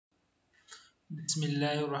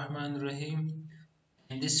Bismillahirrahmanirrahim.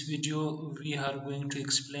 In this video, we are going to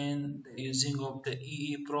explain the using of the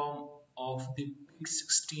EEPROM of the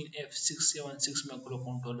pic16f676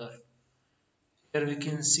 microcontroller. Here we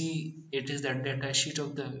can see it is the data sheet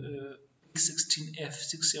of the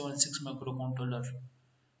pic16f676 microcontroller.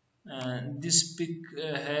 This PIC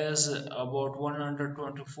has about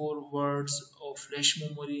 124 words of flash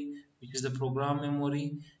memory, which is the program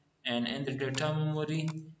memory, and in the data memory,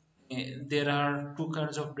 there are two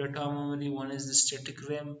kinds of data memory. One is the static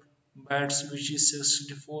RAM bytes, which is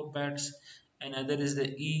 64 bytes, and other is the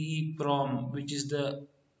EEPROM, which is the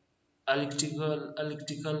electrical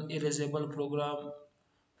erasable programmable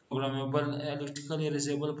electrical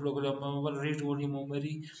erasable programmable read-only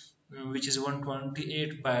memory, which is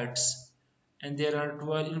 128 bytes. And there are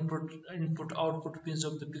 12 input output pins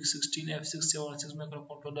of the pic16f676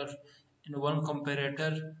 microcontroller and one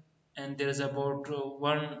comparator, and there is about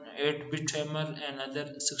one 8-bit timer and another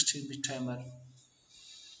 16-bit timer.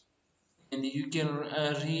 And you can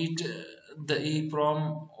read the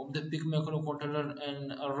EEPROM of the PIC microcontroller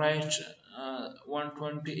and write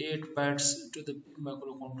 128 bytes to the PIC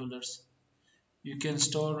microcontrollers. You can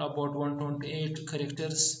store about 128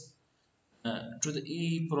 characters to the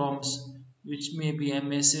EEPROMs, which may be a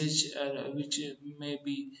message, which may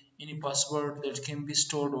be any password that can be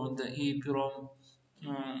stored on the EEPROM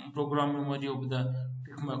program memory of the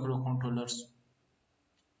PIC microcontrollers.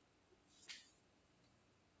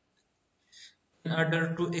 In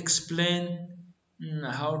order to explain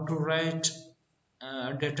how to write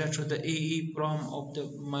data to the EEPROM of the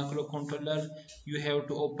microcontroller, you have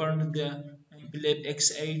to open the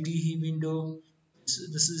pic16f676 window.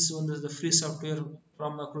 This is one of the free software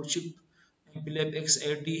from Microchip.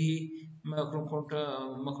 pic16f676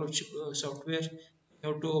 microchip software.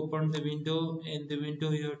 You have to open the window. In the window,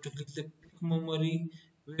 you have to click the PIC memory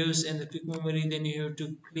waves and the PIC memory. Then you have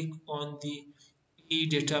to click on the E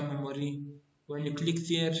data memory. When you click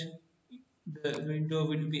there, the window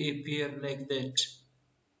will be appear like that.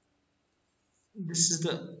 This is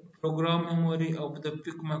the program memory of the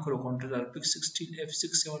PIC microcontroller,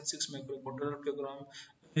 pic16f676 microcontroller program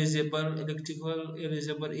erasable electrical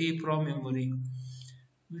erasable EEPROM memory,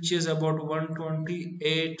 which is about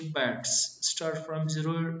 128 bytes. Start from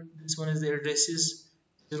 0. This one is the addresses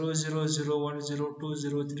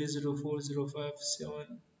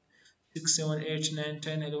 000102030304057 6, 7, 8, 9,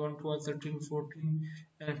 10, 11, 12, 13, 14,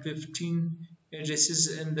 and 15 addresses,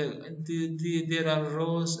 and there are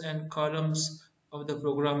rows and columns of the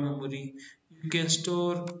program memory. You can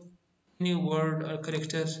store any word or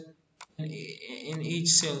character in each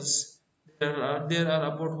cells. There are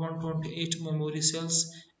about 128 memory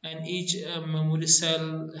cells, and each memory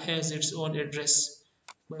cell has its own address.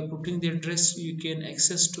 By putting the address, you can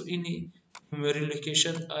access to any memory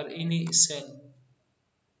location or any cell.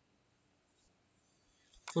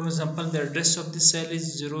 For example, the address of the cell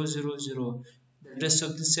is 000, the address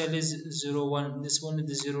of the cell is 01, this one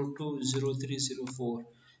is 02, 03, 04,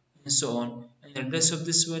 and so on. And the address of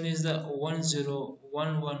this one is the 10, 11,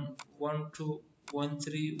 12, 13,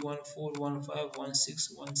 14, 15,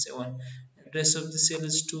 16, 17. The address of the cell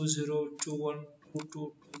is 20, 21,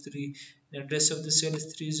 22, 23. The address of the cell is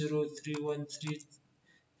 30, 31,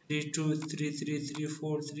 32, 33,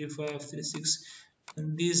 34, 35, 36.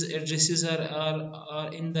 And these addresses are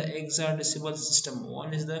in the hexadecimal system.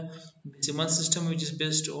 One is the decimal system, which is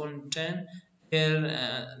based on 10. Here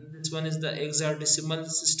this one is the hexadecimal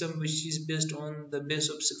system, which is based on the base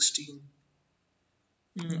of 16.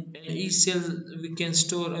 In each cell we can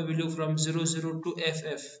store a value from 00 to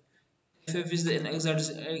FF. FF is the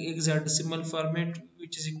hexadecimal format,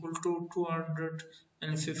 which is equal to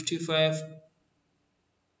 255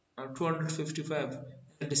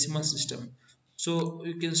 decimal system. So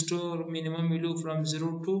you can store minimum value from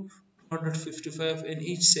 0 to 255 in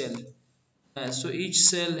each cell. So each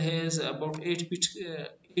cell has about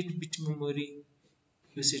 8-bit memory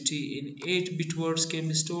capacity. In 8-bit words can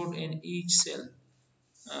be stored in each cell,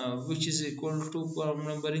 which is equal to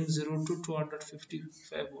numbering 0 to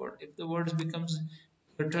 255 word. If the words becomes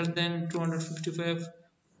greater than 255,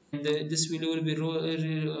 and this value will be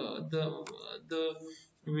the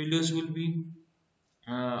values will be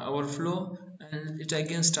overflow, and it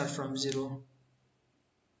again start from 0.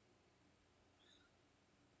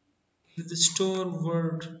 If the store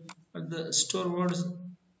word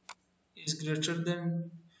is greater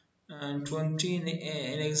than 20 in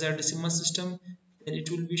hexadecimal system, then it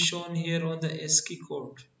will be shown here on the ASCII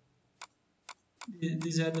code.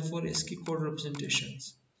 These are the 4 ASCII code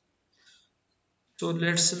representations. So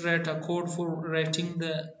let's write a code for writing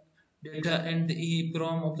the data and the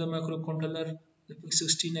EEPROM of the microcontroller. the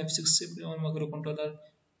pic16f677 microcontroller.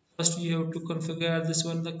 First, you have to configure this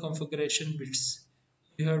one, the configuration bits.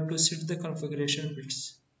 You have to set the configuration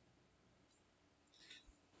bits.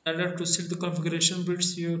 In order to set the configuration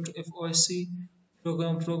bits, you have to FOC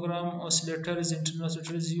program oscillator is internal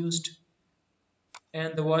oscillator is used,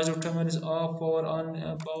 and the watchdog timer is off, power on,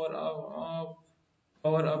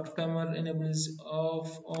 power up timer enable is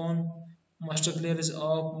off, on, master clear is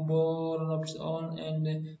off, power up is on,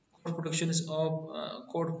 and code protection is off.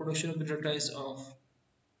 Code protection of the data is off.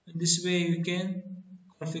 In this way, you can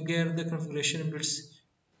configure the configuration bits.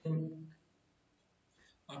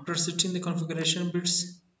 After setting the configuration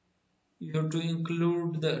bits, you have to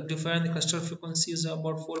include the define the cluster frequency is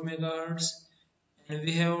about 4 megahertz, and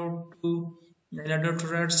we have to, in order to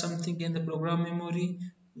write something in the program memory,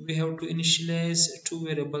 we have to initialize two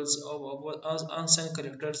variables of unsigned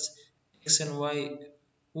characters x and y,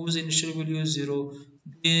 whose initial value is 0.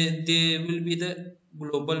 They will be the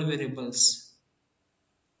global variables.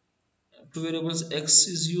 Two variables x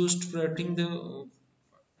is used to writing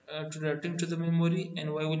to the memory,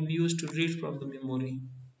 and y will be used to read from the memory.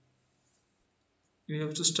 You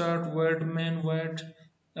have to start word main word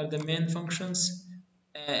are the main functions.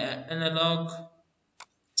 Analog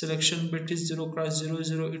selection bit is 0 cross 0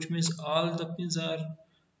 0. It means all the pins will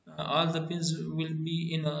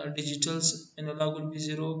be in digitals. Analog will be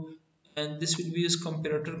 0, and this will be used.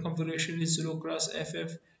 Comparator configuration is 0 cross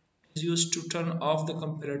FF is used to turn off the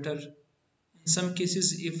comparator. In some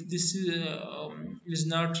cases, if this is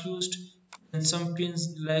not used, then some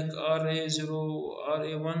pins like RA0,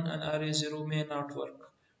 RA1 and RA0 may not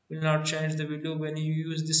work, will not change the video when you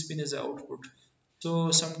use this pin as output.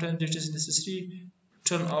 So sometimes it is necessary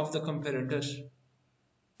to turn off the comparator,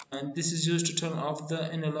 and this is used to turn off the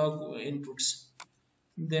analog inputs.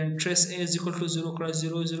 Then trace A is equal to 0 cross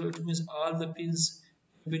 0 0. It means all the pins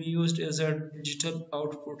have been used as a digital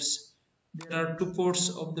outputs. There are two ports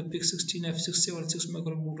of the pic16f676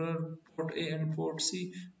 microcontroller, port A and port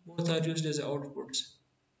C. Both are used as outputs.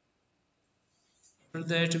 After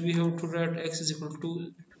that, we have to write x is equal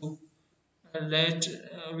to 2. And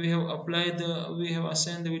we have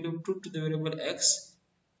assigned the value of 2 to the variable x.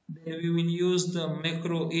 Then we will use the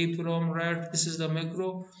macro EEPROM write. This is the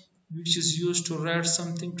macro which is used to write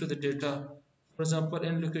something to the data. For example,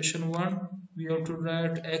 in location 1, we have to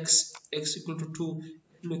write x equal to 2.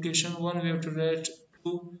 Location 1, we have to write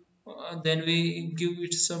 2. Then we give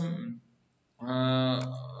it some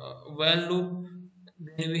while loop.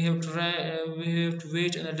 Then we have to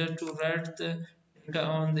wait another to write the data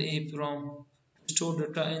on the EEPROM. Store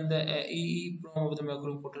data in the EEPROM of the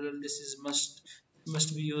microcontroller. This is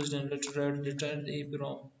must be used in order to write data in the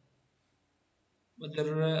EEPROM. But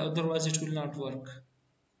otherwise it will not work.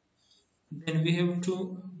 Then we have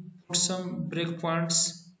to put some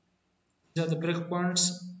breakpoints. These are the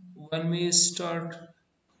breakpoints. When we start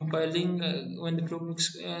compiling, when the program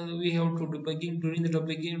we have to debugging. During the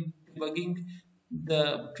debugging,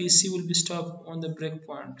 the PC will be stopped on the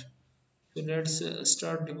breakpoint. So let's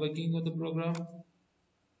start debugging of the program.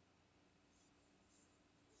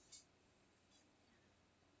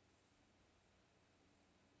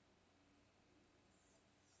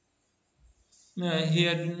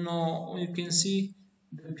 Here now you can see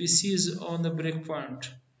the PC is on the breakpoint.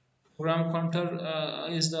 Program counter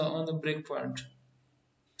is on the breakpoint.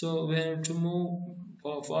 So we have to move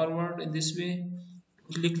forward in this way.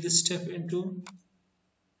 Click this step into.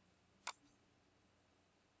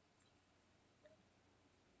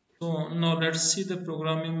 So now let's see the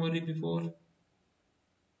program memory before.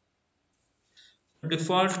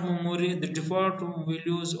 Default memory, the default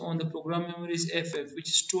values on the program memory is FF, which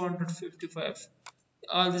is 255.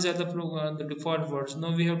 All these are the default words.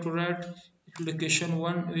 Now we have to write location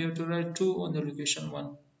 1, we have to write 2 on the location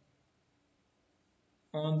 1.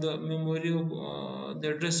 On the memory of the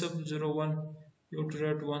address of 01, you have to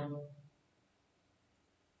write 1.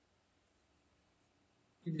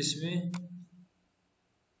 In this way,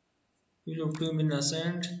 we have to be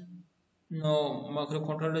assigned. Now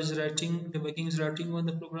microcontroller is writing, debugging is writing on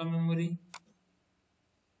the program memory.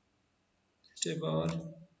 Step over.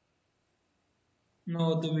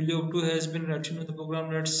 Now the value of 2 has been written on the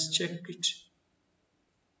program. Let's check it.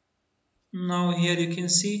 Now here you can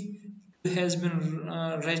see it has been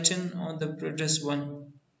written on the address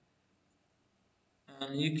 1.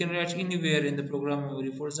 And you can write anywhere in the program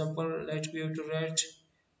memory. For example, we have to write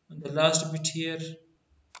on the last bit here.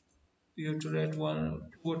 We have to write 2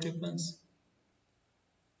 what happens.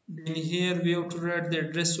 Then here we have to write the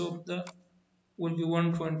address of the will be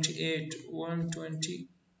 128 120,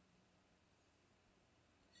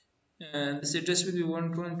 and this address will be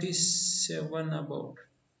 127 about.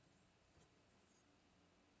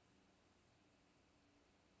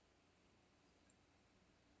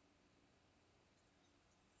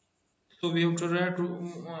 So we have to write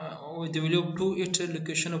with the value of 2 at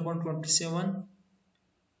location of 127.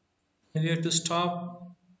 And we have to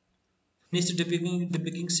stop, finish the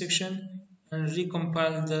debugging section, and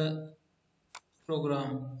recompile the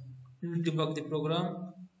program. Debug the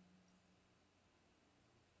program.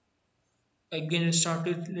 Again start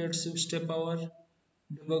it. Let's step our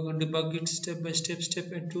debug it step by step,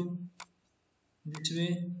 step into this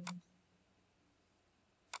way.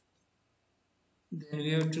 Then we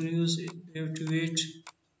have to use it, we have to wait,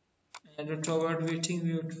 and to avoid waiting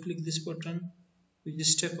we have to click this button. We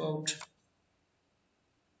just step out.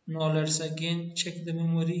 Now let's again check the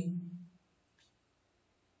memory.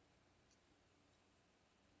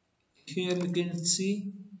 Here we can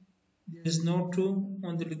see there is no 2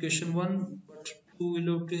 on the location 1, but 2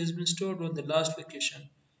 value of 2 has been stored on the last location,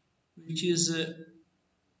 which is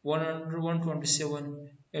 127,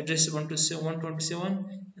 address 127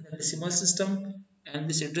 in the decimal system, and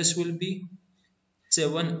this address will be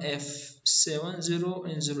 7f 70 and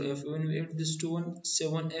 0f. When we add this to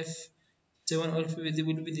 7f 7f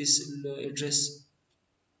will be this address.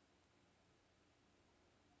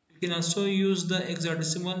 You can also use the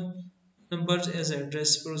hexadecimal numbers as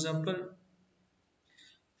address. For example,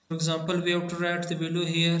 we have to write the value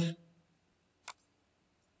here.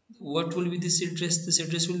 What will be this address? This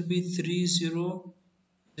address will be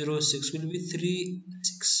 3006, will be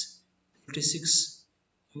 3636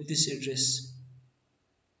 with this address.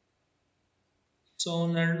 So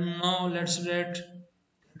now let's write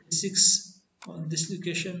 36 on this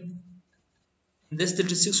location. This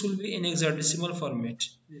 36 will be in hexadecimal format.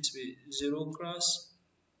 This way 0 cross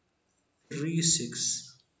 36.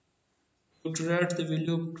 To write the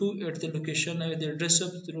value of 2 at the location with the address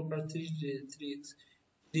of 0 cross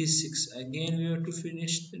 36. Again we have to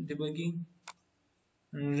finish the debugging,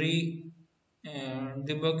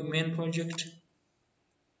 debug main project.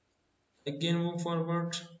 Again move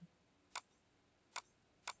forward,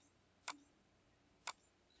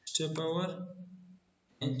 step over,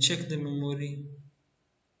 and check the memory.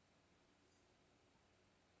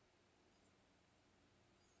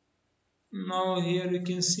 Now here you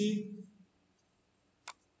can see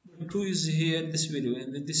 2 is here, this value,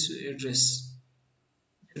 and with this address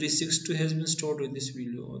 362 has been stored with this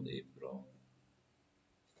value on the EEPROM.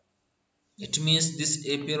 It means this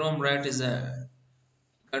EEPROM write is a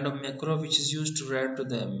kind of macro which is used to write to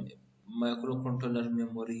the microcontroller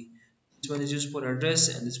memory. This one is used for address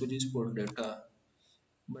and this one is used for data.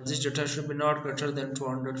 But this data should be not greater than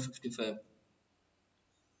 255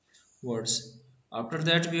 words. After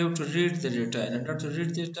that we have to read the data, and in order to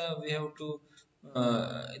read data we have to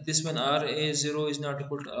this one RA0 is not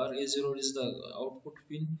equal to RA0 is the output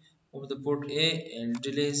pin of the port A, and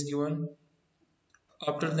delay is given.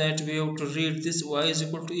 After that we have to read this Y is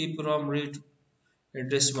equal to EEPROM read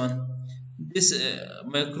address 1. This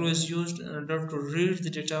macro is used in order to read the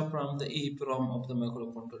data from the EEPROM of the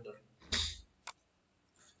microcontroller.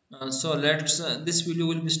 So let's this value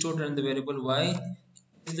will be stored in the variable Y.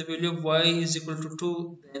 If the value of Y is equal to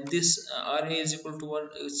 2, then this RA is equal to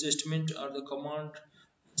 1 statement or the command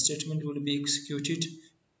statement will be executed.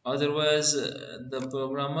 Otherwise the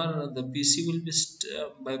programmer, the PC will be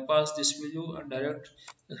bypass this value and direct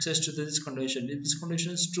access to this condition. If this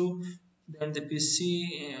condition is true, then the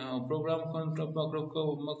PC program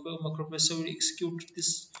microprocessor will execute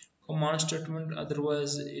this command statement.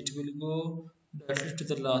 Otherwise it will go directly to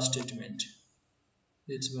the last statement,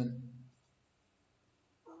 this one.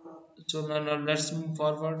 So now let's move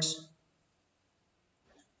forwards.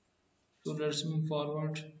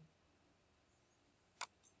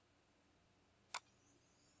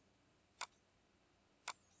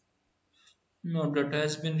 Now data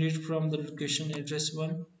has been read from the location address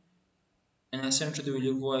 1 and assigned to the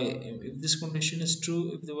value of Y. If this condition is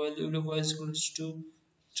true, if the value of Y is equal to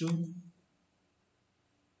 2,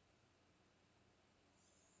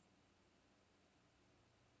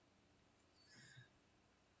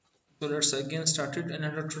 so let's again start it, and in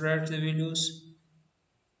order to write the values,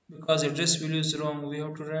 because address value is wrong, we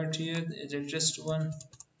have to write here address 1.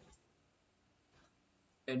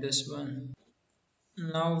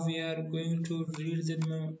 Now we are going to read the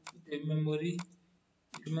memory.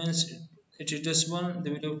 It means it address 1, the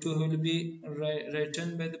value of 2 will be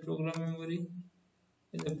written by the program memory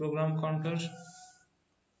in the program counter.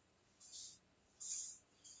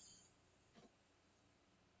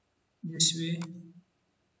 This way.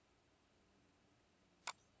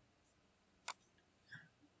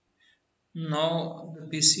 Now the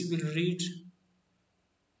PC will read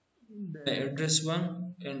the address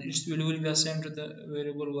 1 and its value will be assigned to the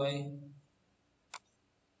variable Y.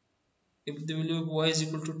 If the value of Y is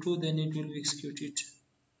equal to 2, then it will be executed.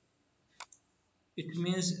 it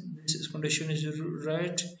means this condition is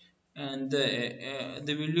right, and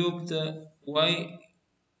the value of the y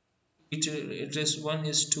it address 1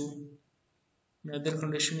 is 2. Another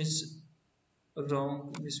condition is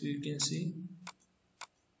wrong, this we can see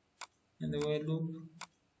in the while loop.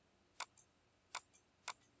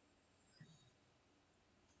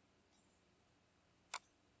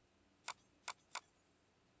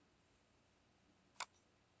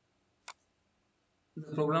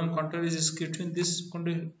 The program counter is executing this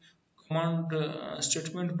command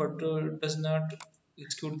statement, but does not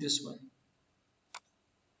execute this one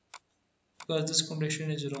because this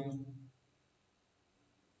condition is wrong.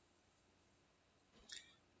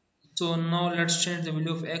 So now let's change the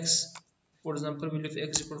value of x. For example, value of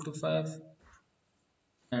x equal to 5,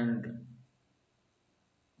 and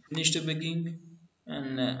finish debugging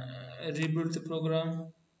and rebuild the program.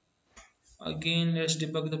 Again, let's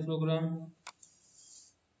debug the program.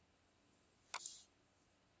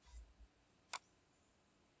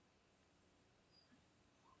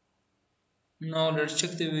 Now let's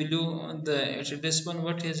check the value on the address one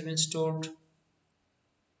what has been stored.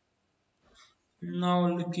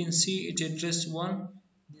 Now you can see it address 1,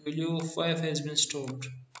 the value of 5 has been stored.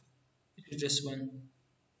 It address 1.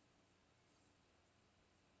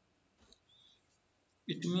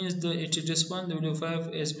 It means the it address 1, the value of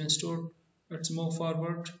 5 has been stored. Let's move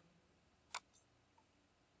forward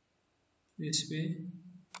this way.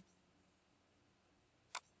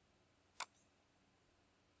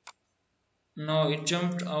 Now it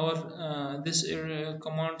jumped our this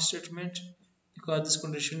command statement because this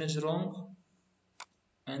condition is wrong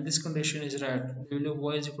and this condition is right. The value of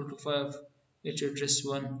y is equal to 5. It address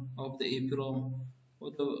 1 of the EEPROM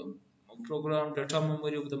or the program data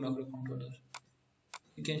memory of the microcontroller.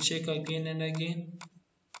 You can check again and again.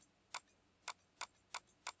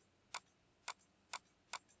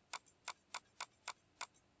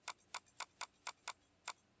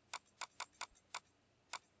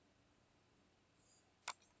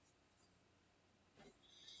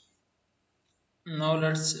 Now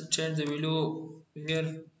let's change the value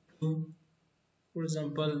here to, for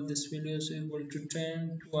example, this value is equal to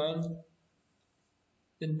 10, 12.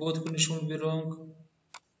 Then both conditions will be wrong.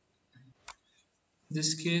 In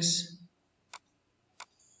this case,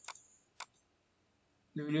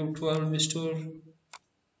 the value of 12 will be stored.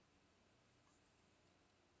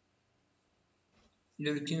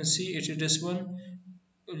 You can see it is 1.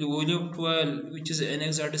 The value of 12, which is an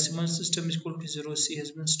hexadecimal system, is equal to 0c,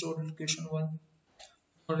 has been stored in location 1.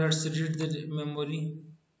 Now let's read the memory.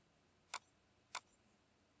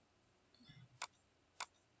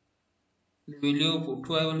 The value of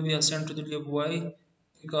 12 will be assigned to the value of y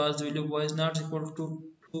because the value of y is not equal to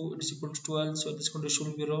 2, it is equal to 12, so this condition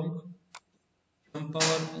will be wrong. Some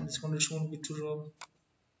power and this condition will be too wrong.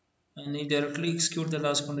 And he directly execute the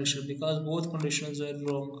last condition because both conditions are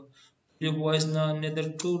wrong. The value of y is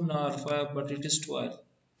neither 2 nor 5, but it is 12.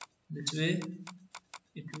 This way,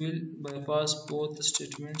 it will bypass both the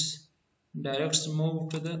statements. Directs move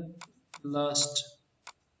to the last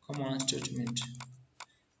command statement.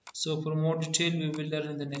 So for more detail, we will learn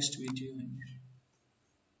in the next video.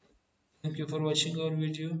 Thank you for watching our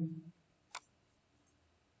video.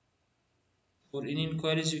 For any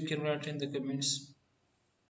inquiries, you can write in the comments.